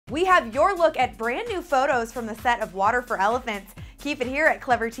We have your look at brand new photos from the set of Water for Elephants. Keep it here at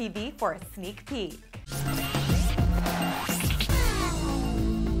ClevverTV for a sneak peek.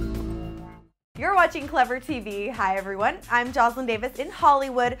 You're watching ClevverTV. Hi everyone, I'm Joslyn Davis in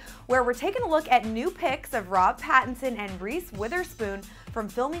Hollywood, where we're taking a look at new pics of Pattinson and Reese Witherspoon from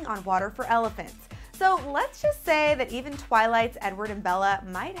filming on Water for Elephants. So let's just say that even Twilight's Edward and Bella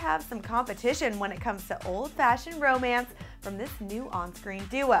might have some competition when it comes to old-fashioned romance from this new on-screen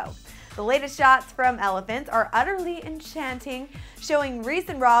duo. The latest shots from Elephants are utterly enchanting, showing Reese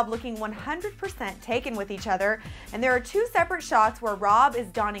and Rob looking 100% taken with each other, and there are two separate shots where Rob is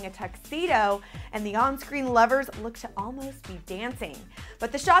donning a tuxedo and the on-screen lovers look to almost be dancing.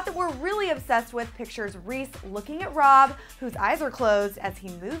 But the shot that we're really obsessed with pictures Reese looking at Rob, whose eyes are closed as he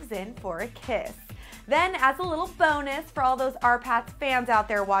moves in for a kiss. Then, as a little bonus for all those R-Patz fans out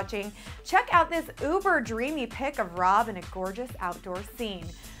there watching, check out this uber-dreamy pic of Rob in a gorgeous outdoor scene.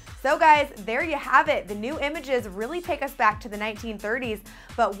 So guys, there you have it. The new images really take us back to the 1930s,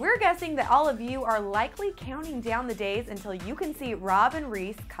 but we're guessing that all of you are likely counting down the days until you can see Rob and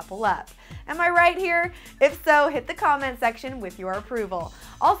Reese couple up. Am I right here? If so, hit the comment section with your approval.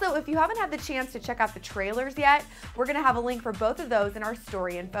 Also, if you haven't had the chance to check out the trailers yet, we're going to have a link for both of those in our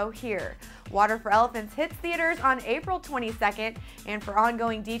story info here. Water for Elephants hits theaters on April 22nd, and for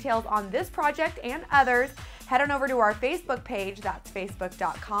ongoing details on this project and others, head on over to our Facebook page, that's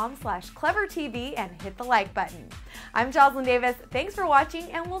facebook.com/ClevverTV, and hit the like button. I'm Joslyn Davis, thanks for watching,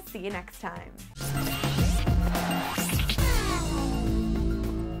 and we'll see you next time.